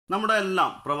നമ്മുടെ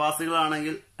എല്ലാം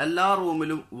പ്രവാസികളാണെങ്കിൽ എല്ലാ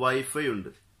റൂമിലും വൈഫൈ ഉണ്ട്.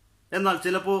 എന്നാൽ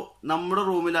ചിലപ്പോൾ നമ്മുടെ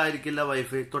റൂമിലായിരിക്കില്ല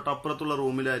വൈഫൈ, തൊട്ടപ്പുറത്തുള്ള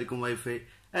റൂമിലായിരിക്കും വൈഫൈ.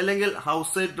 അല്ലെങ്കിൽ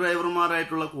ഹൗസ് സൈഡ്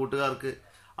ഡ്രൈവർമാരായിട്ടുള്ള കൂട്ടുകാർക്ക്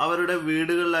അവരുടെ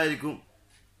വീടുകളിലായിരിക്കും,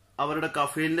 അവരുടെ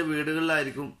കഫേലിന്റെ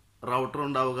വീടുകളിലായിരിക്കും റൗട്ടർ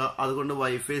ഉണ്ടാവുക. അതുകൊണ്ട്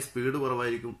വൈഫൈ സ്പീഡ്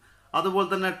കുറവായിരിക്കും. അതുപോലെ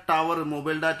തന്നെ ടവർ,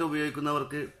 മൊബൈൽ ഡാറ്റ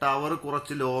ഉപയോഗിക്കുന്നവർക്ക് ടവർ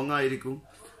കുറച്ച് ലോങ് ആയിരിക്കും.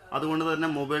 അതുകൊണ്ട് തന്നെ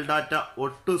മൊബൈൽ ഡാറ്റ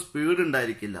ഒട്ടും സ്പീഡ്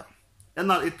ഉണ്ടായിരിക്കില്ല.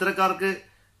 എന്നാൽ ഇത്തരക്കാർക്ക്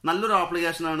നല്ലൊരു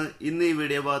ആപ്ലിക്കേഷനാണ് ഇന്ന് ഈ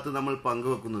വീഡിയോ ഭാഗത്ത് നമ്മൾ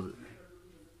പങ്കുവെക്കുന്നത്.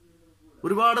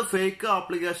 ഒരുപാട് ഫേക്ക്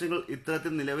ആപ്ലിക്കേഷനുകൾ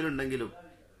ഇത്തരത്തിൽ നിലവിലുണ്ടെങ്കിലും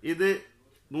ഇത്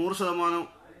 100%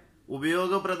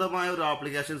 ഉപയോഗപ്രദമായ ഒരു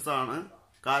ആപ്ലിക്കേഷൻസ് ആണ്.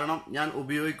 കാരണം ഞാൻ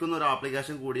ഉപയോഗിക്കുന്ന ഒരു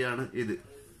ആപ്ലിക്കേഷൻ കൂടിയാണ് ഇത്.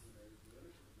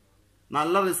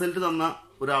 നല്ല റിസൾട്ട് തന്ന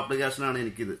ഒരു ആപ്ലിക്കേഷനാണ്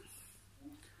എനിക്കിത്.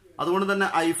 അതുകൊണ്ട് തന്നെ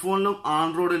ഐഫോണിലും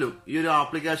ആൻഡ്രോയിഡിലും ഈ ഒരു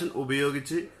ആപ്ലിക്കേഷൻ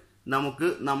ഉപയോഗിച്ച് നമുക്ക്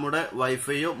നമ്മുടെ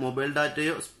വൈഫൈയോ മൊബൈൽ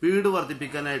ഡാറ്റയോ സ്പീഡ്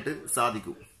വർദ്ധിപ്പിക്കാനായിട്ട്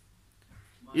സാധിക്കും.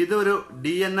 ഇതൊരു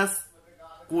DNS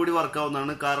കൂടി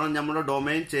വർക്കാവുന്നതാണ്. കാരണം നമ്മുടെ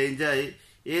ഡൊമൈൻ ചേഞ്ച് ആയി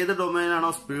ഏത്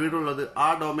ഡൊമൈനാണോ സ്പീഡ് ഉള്ളത് ആ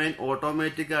ഡൊമൈൻ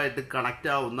ഓട്ടോമാറ്റിക് ആയിട്ട് കണക്ട്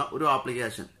ആവുന്ന ഒരു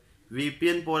ആപ്ലിക്കേഷൻ.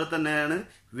 VPN പോലെ തന്നെയാണ്.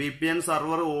 VPN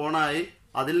സർവർ ഓണായി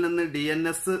അതിൽ നിന്ന്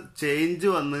DNS ചേഞ്ച്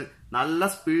വന്ന് നല്ല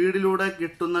സ്പീഡിലൂടെ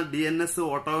കിട്ടുന്ന DNS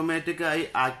ഓട്ടോമാറ്റിക് ആയി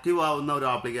ആക്റ്റീവ് ആവുന്ന ഒരു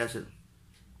ആപ്ലിക്കേഷൻ.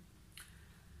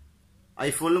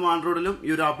 ഐഫോണിലും ആൻഡ്രോയിഡിലും ഈ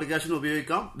ഒരു ആപ്ലിക്കേഷൻ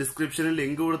ഉപയോഗിക്കാം. ഡിസ്ക്രിപ്ഷനിൽ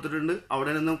ലിങ്ക് കൊടുത്തിട്ടുണ്ട്.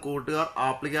 അവിടെ നിന്നും കൂട്ടുകാർ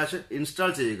ആപ്ലിക്കേഷൻ ഇൻസ്റ്റാൾ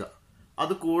ചെയ്യുക.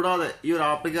 അത് കൂടാതെ ഈ ഒരു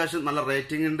ആപ്ലിക്കേഷൻ നല്ല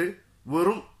റേറ്റിംഗ് ഉണ്ട്.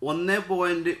 വെറും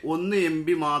 1.1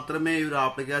 MB മാത്രമേ ഈ ഒരു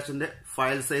ആപ്ലിക്കേഷന്റെ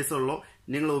ഫയൽ സൈസ് ഉള്ളൂ.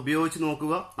 നിങ്ങൾ ഉപയോഗിച്ച്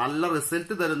നോക്കുക. നല്ല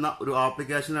റിസൾട്ട് തരുന്ന ഒരു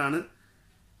ആപ്ലിക്കേഷനാണ്.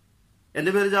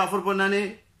 എന്റെ പേര് ജാഫർ പൊന്നാനി.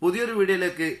 പുതിയൊരു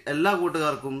വീഡിയോയിലേക്ക് എല്ലാ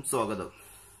കൂട്ടുകാർക്കും സ്വാഗതം.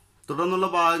 തുടർന്നുള്ള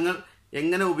ഭാഗങ്ങൾ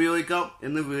എങ്ങനെ ഉപയോഗിക്കാം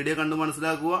എന്ന് വീഡിയോ കണ്ടു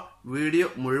മനസ്സിലാക്കുക. വീഡിയോ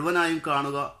മുഴുവനായും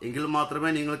കാണുക. എങ്കിൽ മാത്രമേ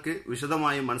നിങ്ങൾക്ക്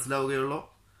വിശദമായും മനസ്സിലാവുകയുള്ളൂ.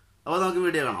 അപ്പോൾ നമുക്ക്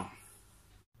വീഡിയോ കാണാം.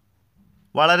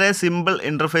 വളരെ സിമ്പിൾ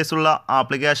ഇന്റർഫേസ് ഉള്ള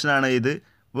ആപ്ലിക്കേഷനാണ് ഇത്.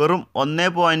 വെറും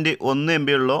 1.1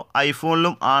 MB ഉള്ളൂ.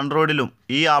 ഐഫോണിലും ആൻഡ്രോയിഡിലും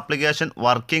ഈ ആപ്ലിക്കേഷൻ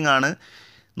വർക്കിംഗ് ആണ്.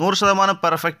 100%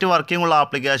 പെർഫെക്റ്റ് വർക്കിംഗ് ഉള്ള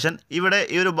ആപ്ലിക്കേഷൻ. ഇവിടെ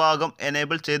ഈ ഒരു ഭാഗം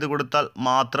എനേബിൾ ചെയ്ത് കൊടുത്താൽ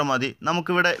മാത്രം മതി.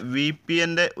 നമുക്കിവിടെ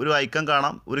VPNന്റെ ഒരു ഐക്കൺ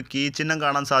കാണാം, ഒരു കീ ചിഹ്നം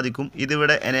കാണാൻ സാധിക്കും.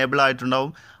 ഇതിവിടെ എനേബിൾ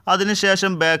ആയിട്ടുണ്ടാവും.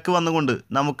 അതിനുശേഷം ബാക്ക് വന്നുകൊണ്ട്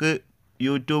നമുക്ക്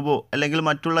യൂട്യൂബോ അല്ലെങ്കിൽ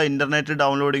മറ്റുള്ള ഇൻ്റർനെറ്റ്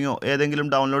ഡൗൺലോഡിങ്ങോ ഏതെങ്കിലും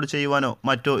ഡൗൺലോഡ് ചെയ്യുവാനോ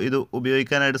മറ്റോ ഇത്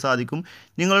ഉപയോഗിക്കാനായിട്ട് സാധിക്കും.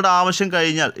 നിങ്ങളുടെ ആവശ്യം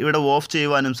കഴിഞ്ഞാൽ ഇവിടെ ഓഫ്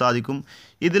ചെയ്യുവാനും സാധിക്കും.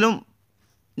 ഇതിലും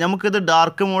നമുക്കിത്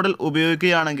ഡാർക്ക് മോഡിൽ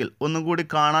ഉപയോഗിക്കുകയാണെങ്കിൽ ഒന്നും കൂടി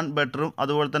കാണാൻ ബെറ്ററും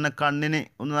അതുപോലെ തന്നെ കണ്ണിന്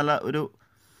ഒന്ന് നല്ല ഒരു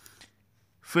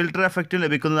ഫിൽറ്റർ എഫക്റ്റ്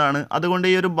ലഭിക്കുന്നതാണ്. അതുകൊണ്ട്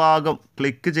ഈ ഒരു ഭാഗം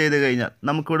ക്ലിക്ക് ചെയ്ത് കഴിഞ്ഞാൽ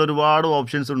നമുക്കിവിടെ ഒരുപാട്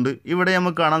ഓപ്ഷൻസ് ഉണ്ട്. ഇവിടെ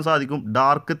നമുക്ക് കാണാൻ സാധിക്കും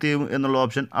ഡാർക്ക് തീം എന്നുള്ള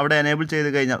ഓപ്ഷൻ. അവിടെ എനേബിൾ ചെയ്ത്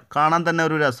കഴിഞ്ഞാൽ കാണാൻ തന്നെ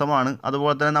ഒരു രസമാണ്.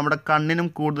 അതുപോലെ തന്നെ നമ്മുടെ കണ്ണിനും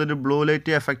കൂടുതൽ ബ്ലൂ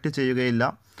ലൈറ്റ് എഫക്റ്റ് ചെയ്യുകയില്ല.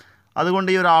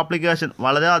 അതുകൊണ്ട് ഈ ഒരു ആപ്ലിക്കേഷൻ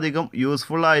വളരെയധികം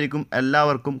യൂസ്ഫുൾ ആയിരിക്കും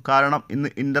എല്ലാവർക്കും. കാരണം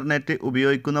ഇന്ന് ഇൻ്റർനെറ്റ്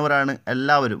ഉപയോഗിക്കുന്നവരാണ്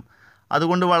എല്ലാവരും.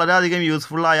 അതുകൊണ്ട് വളരെയധികം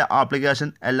യൂസ്ഫുള്ളായ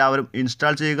ആപ്ലിക്കേഷൻ എല്ലാവരും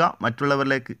ഇൻസ്റ്റാൾ ചെയ്യുക,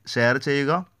 മറ്റുള്ളവരിലേക്ക് ഷെയർ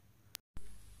ചെയ്യുക.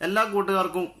 എല്ലാ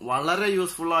കൂട്ടുകാർക്കും വളരെ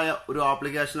യൂസ്ഫുള്ളായ ഒരു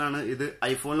ആപ്ലിക്കേഷനാണ് ഇത്.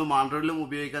 ഐഫോണിലും ആൻഡ്രോയിഡിലും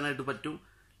ഉപയോഗിക്കാനായിട്ട് പറ്റും.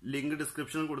 ലിങ്ക്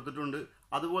ഡിസ്ക്രിപ്ഷനിൽ കൊടുത്തിട്ടുണ്ട്.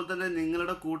 അതുപോലെ തന്നെ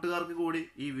നിങ്ങളുടെ കൂട്ടുകാർക്ക് കൂടി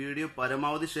ഈ വീഡിയോ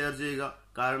പരമാവധി ഷെയർ ചെയ്യുക.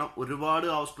 കാരണം ഒരുപാട്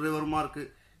ഹൗസ് ഡ്രൈവർമാർക്ക്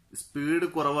സ്പീഡ്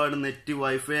കുറവാണ്, നെറ്റ്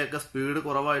വൈഫൈ ഒക്കെ സ്പീഡ്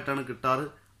കുറവായിട്ടാണ് കിട്ടാറ്.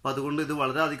 അപ്പം അതുകൊണ്ട് ഇത്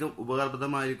വളരെയധികം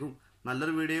ഉപകാരപ്രദമായിരിക്കും.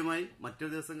 നല്ലൊരു വീഡിയോയുമായി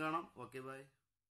മറ്റൊരു ദിവസം കാണാം. Okay, by.